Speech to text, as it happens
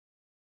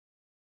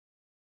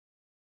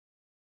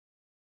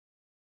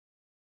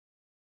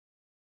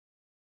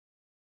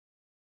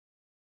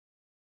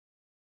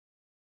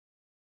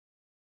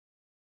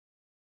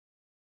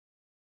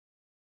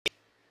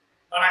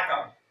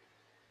Vanakkam.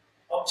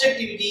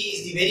 Objectivity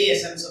is the very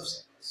essence of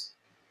science.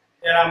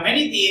 There are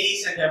many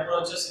theories and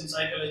approaches in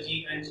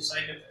psychology and to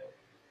psychotherapy.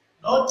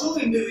 No two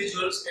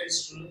individuals can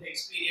do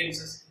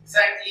experiences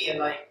exactly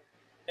alike,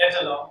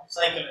 let alone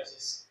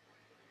psychologists.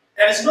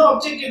 There is no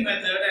objective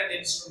method and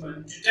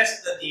instrument to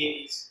test the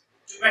theories,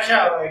 to measure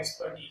our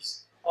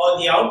expertise, or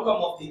the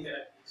outcome of the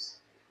therapies.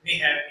 We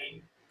have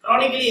been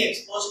chronically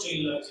exposed to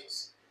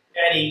illogics,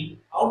 carrying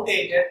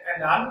outdated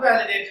and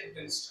unvalidated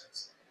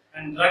constructs,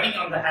 and running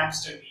on the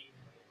hamster wheel.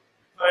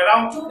 For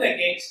around 2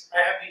 decades, I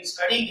have been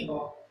studying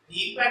about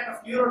the impact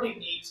of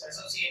neurotechniques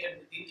associated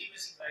with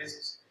intimacy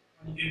crisis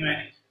on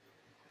humanity,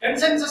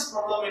 consensus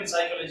problem in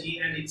psychology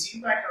and its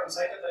impact on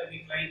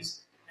psychotherapy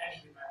clients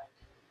and humanity.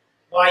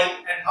 Why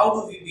and how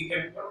do we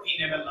become what we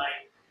never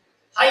liked?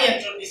 High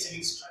entropy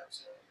civic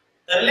structure.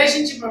 The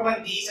relationship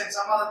among these and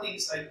some other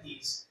things like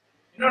these.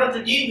 In order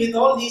to deal with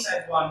all these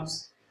at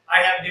once,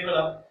 I have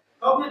developed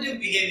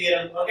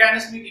Cognitive-Behavioural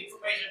Organismic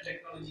Information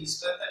Technology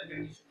Strength and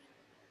Conditioning,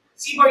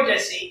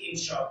 CBOITSC in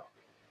short,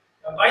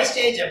 a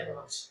bistage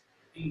approach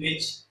in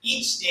which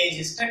each stage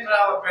is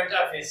tetra or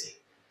pentaphasic,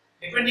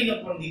 depending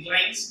upon the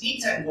client's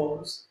needs and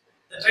goals.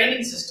 The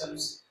training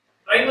systems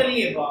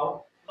primarily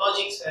about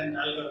logics and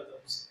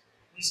algorithms.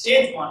 In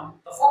stage 1,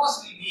 the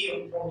focus will be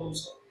on problem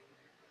solving.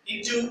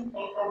 In 2,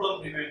 on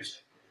problem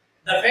prevention.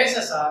 The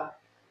phases are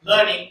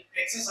learning,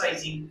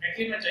 exercising,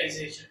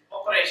 acclimatization,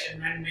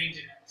 operation, and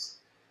maintenance.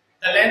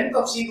 The length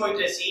of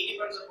CBOITSC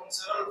depends upon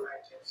several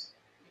factors.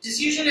 It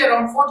is usually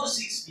around 4 to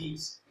 6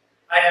 weeks.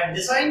 I have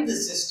designed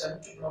this system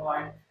to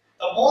provide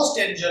the most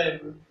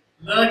enjoyable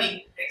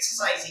learning,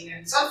 exercising,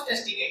 and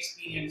self-testing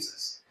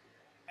experiences,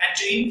 and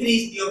to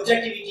increase the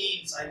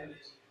objectivity in psychology.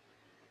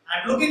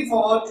 I am looking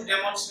forward to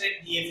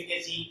demonstrate the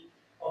efficacy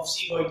of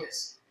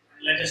CBOITSC,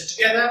 and let us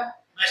together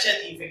measure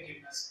the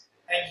effectiveness.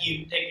 Thank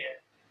you. Take care.